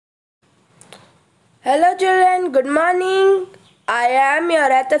Hello children, good morning. I am your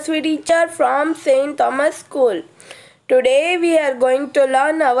Hetasvi teacher from St. Thomas School. Today we are going to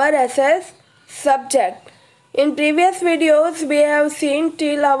learn our SS subject. In previous videos we have seen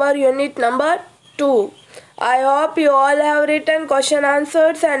till our unit number 2. I hope you all have written question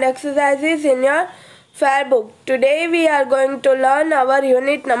answers and exercises in your fair book. Today we are going to learn our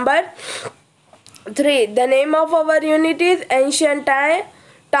unit number 3. The name of our unit is Ancient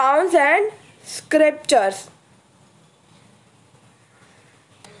Towns and Scriptures.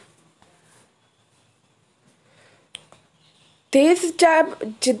 This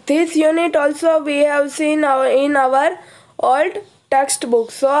unit also we have seen in our old textbook,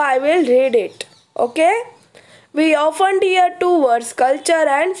 so I will read it. Okay? We often hear two words, culture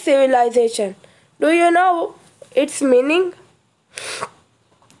and civilization. Do you know its meaning?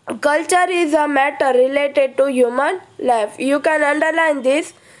 Culture is a matter related to human life. You can underline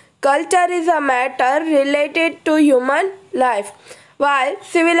this. Culture is a matter related to human life, while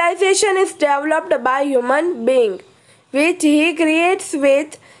civilization is developed by human being, which he creates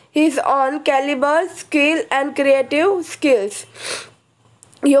with his own caliber, skill and creative skills.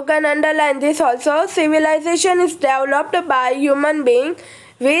 You can underline this also. Civilization is developed by human being,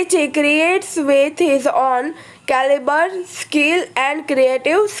 which he creates with his own caliber, skill and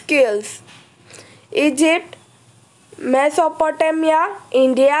creative skills. Egypt, Mesopotamia,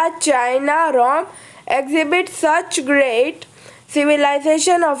 India, China, Rome exhibit such great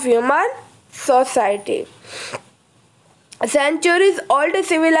civilization of human society. Centuries old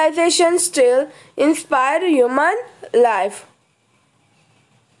civilizations still inspire human life.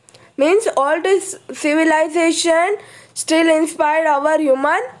 Means old civilization still inspire our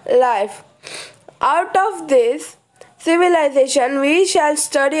human life. Out of this civilization we shall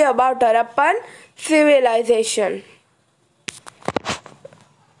study about Harappan civilization.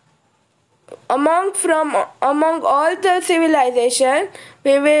 Among all the civilization,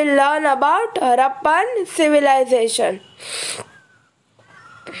 we will learn about Harappan civilization.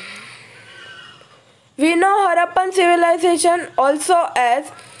 We know Harappan civilization also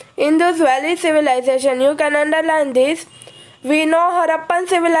as Indus Valley civilization. You can underline this. We know Harappan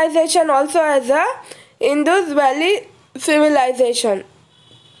civilization also as a Indus Valley civilization.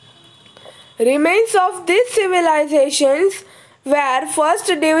 Remains of these civilizations were first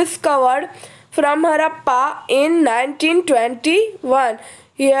discovered from Harappa in 1921.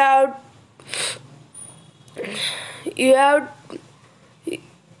 You have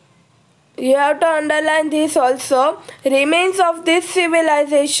to underline this also. Remains of this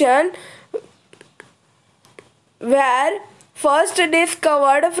civilization were first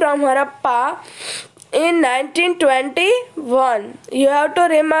discovered from Harappa in 1921. You have to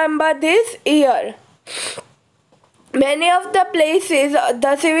remember this year. Many of the places,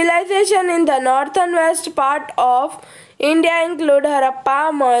 the civilization in the north and west part of India include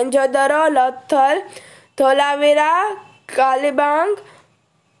Harappa, Mohenjo-daro, Lothal, Dholavira, Kalibang,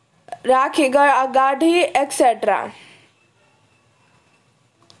 Rakhigadhi, etc.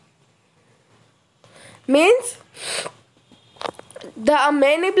 Means the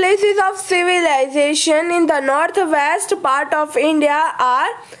many places of civilization in the northwest part of India are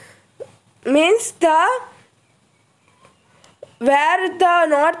where the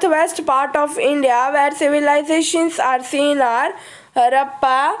northwest part of India where civilizations are seen are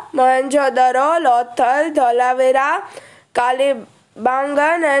Harappa, Mohenjo-daro, Lothal, Dholavira,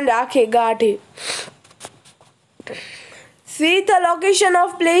 Kalibangan and Rakhigadhi. See the location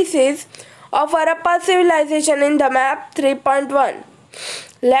of places of Harappa civilization in the map 3.1.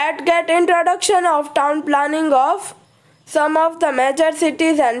 Let's get introduction of town planning of some of the major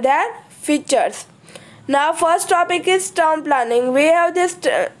cities and their features. Now first topic is town planning. We have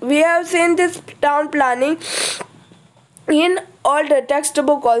seen this town planning in old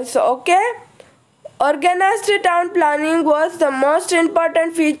textbook also. Okay. Organized town planning was the most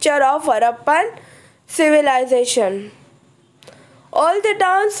important feature of Harappan civilization. All the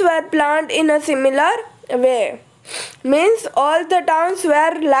towns were planned in a similar way. Means all the towns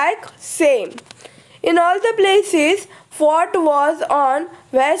were like same. In all the places, fort was on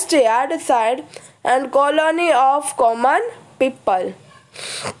west yard side and colony of common people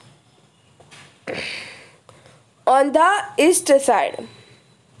on the east side.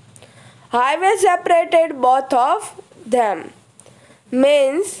 Highway separated both of them.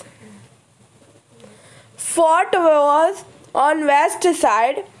 Means fort was on west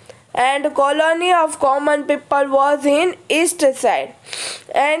side and colony of common people was in east side,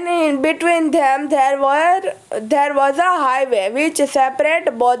 and in between them there was a highway which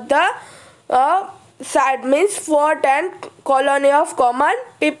separate both the side, means fort and colony of common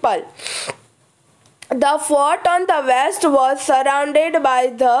people. The fort on the west was surrounded by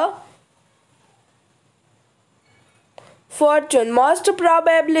the fortune. Most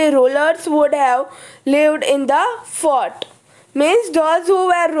probably rulers would have lived in the fort. Means those who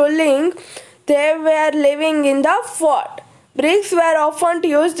were ruling, they were living in the fort. Bricks were often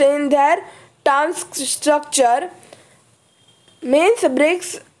used in their town structure. Means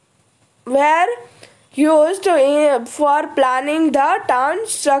bricks were used for planning the town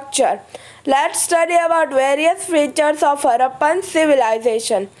structure. Let's study about various features of Harappan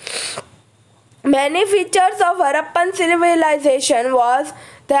civilization. Many features of Harappan civilization was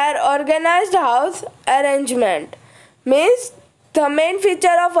their organized house arrangement. Means the main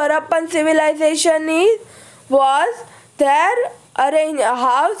feature of Harappan civilization was their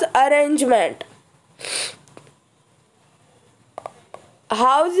house arrangement.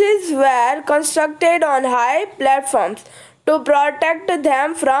 Houses were constructed on high platforms to protect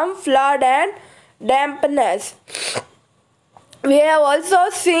them from flood and dampness. We have also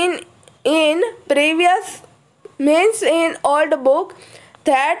seen in previous in old book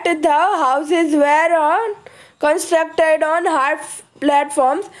that the houses were constructed on high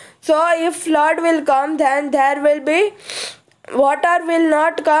platforms, so if flood will come, then there will be water will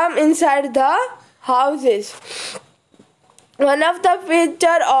not come inside the houses. One of the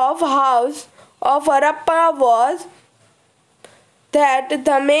feature of house of Harappa was that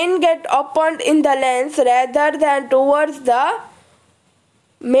the main gate opened in the lanes rather than towards the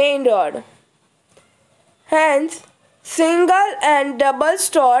main road. Hence, single and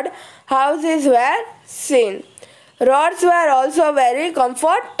double-stored houses were seen. Roads were also very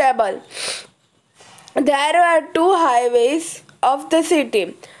comfortable. There were two highways of the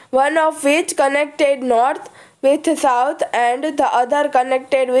city, one of which connected north with south and the other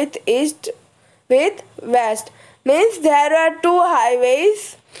connected with east with west. Means there were two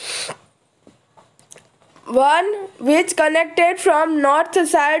highways, one which connected from north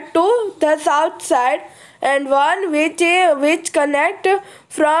side to the south side and one which connect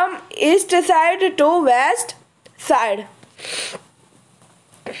from east side to west side.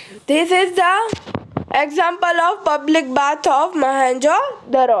 This is the example of public bath of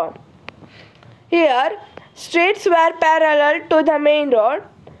Mohenjo-daro. Here, streets were parallel to the main road.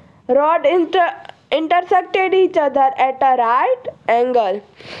 Road intersected each other at a right angle.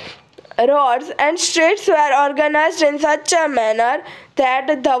 Roads and streets were organized in such a manner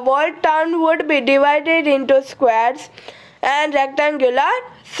that the whole town would be divided into squares and rectangular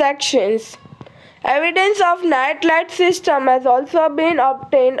sections. Evidence of night light system has also been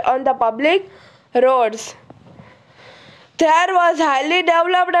obtained on the public roads. There was highly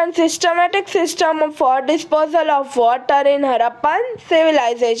developed and systematic system for disposal of water in Harappan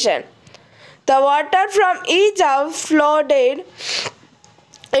civilization. The water from each house flowed into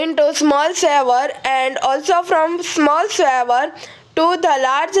small sewer and also from small sewer to the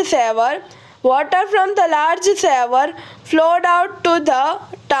large sewer. Water from the large sewer flowed out to the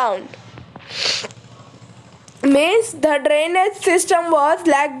town. Means the drainage system was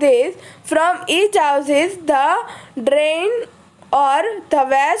like this. From each houses the drain or the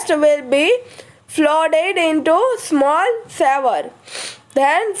waste will be flooded into small sewer.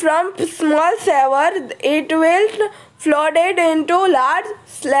 Then from small sewer it will flooded into large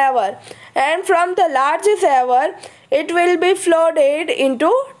sewer, and from the large sewer it will be flooded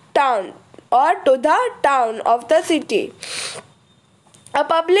into town or to the town of the city. A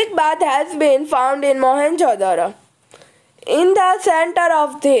public bath has been found in Mohenjo-daro. In the center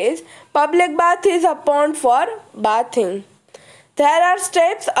of this public bath is a pond for bathing. There are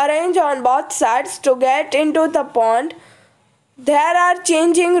steps arranged on both sides to get into the pond. There are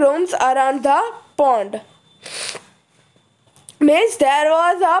changing rooms around the pond. Means there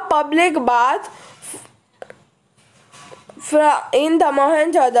was a public bath in the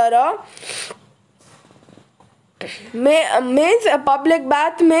Mohenjo-daro. Means a public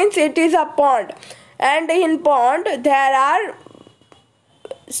bath means it is a pond, and in pond there are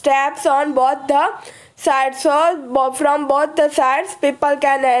steps on both the sides, so from both the sides people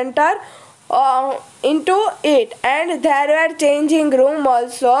can enter into it, and there were changing room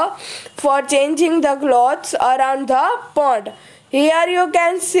also for changing the clothes around the pond. Here you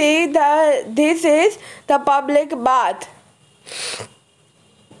can see this is the public bath.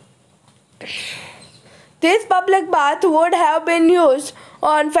 This public bath would have been used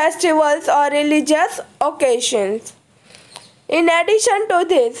on festivals or religious occasions. In addition to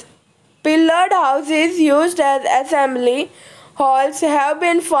this, pillared houses used as assembly halls have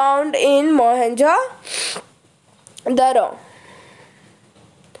been found in Mohenjo-daro.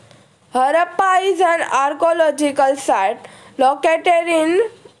 Harappa is an archaeological site located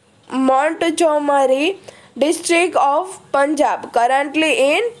in Montgomery district of Punjab, currently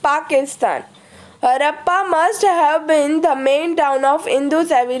in Pakistan. Harappa must have been the main town of Hindu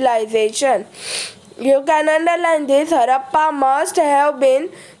civilization. You can underline this. Harappa must have been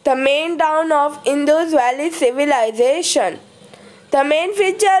the main town of Indus Valley civilization. The main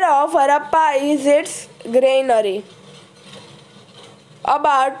feature of Harappa is its granary.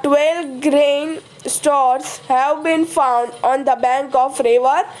 About 12 grain stores have been found on the bank of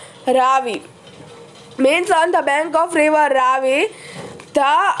river Ravi. Means on the bank of river Ravi,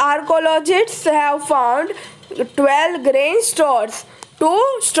 the archaeologists have found 12 grain stores to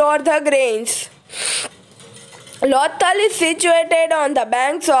store the grains. Lothal is situated on the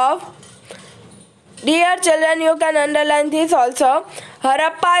banks of. Dear children, you can underline this also.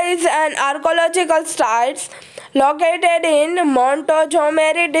 Harappa is an archaeological site located in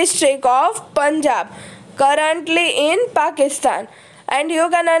Montgomery district of Punjab, currently in Pakistan. And you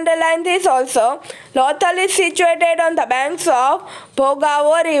can underline this also. Lothal is situated on the banks of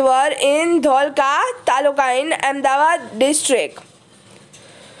Bhogavo river in Dholka Taluka in Ahmedabad district.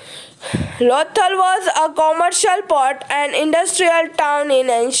 Lothal was a commercial port and industrial town in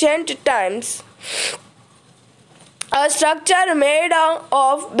ancient times. A structure made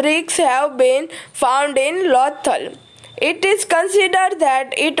of bricks have been found in Lothal. It is considered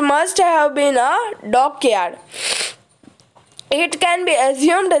that it must have been a dockyard. It can be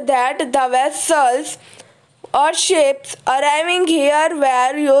assumed that the vessels or ships arriving here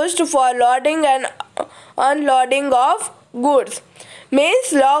were used for loading and unloading of goods.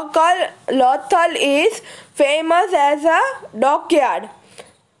 Means Lothal is famous as a dockyard.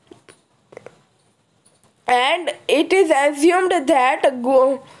 And it is assumed that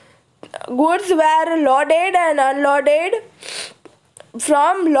goods were loaded and unloaded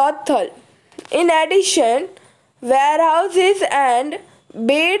from Lothal. In addition, warehouses and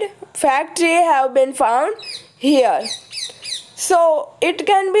bead factory have been found here. So it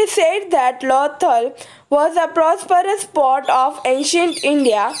can be said that Lothal was a prosperous port of ancient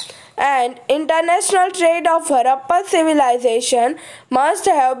India, and international trade of Harappa civilization must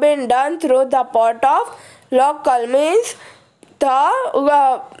have been done through the port of Lothal. Means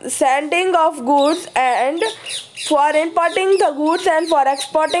the sending of goods, and for importing the goods and for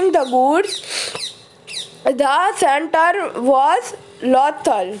exporting the goods, the center was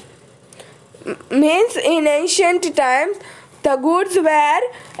Lothal. Means in ancient times the goods were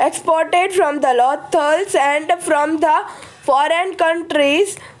exported from the Lothals, and from the foreign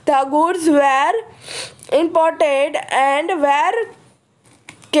countries the goods were imported and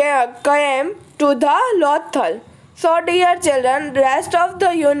came to the Lothal. So dear children, rest of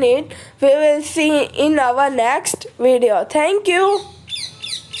the unit we will see in our next video. Thank you.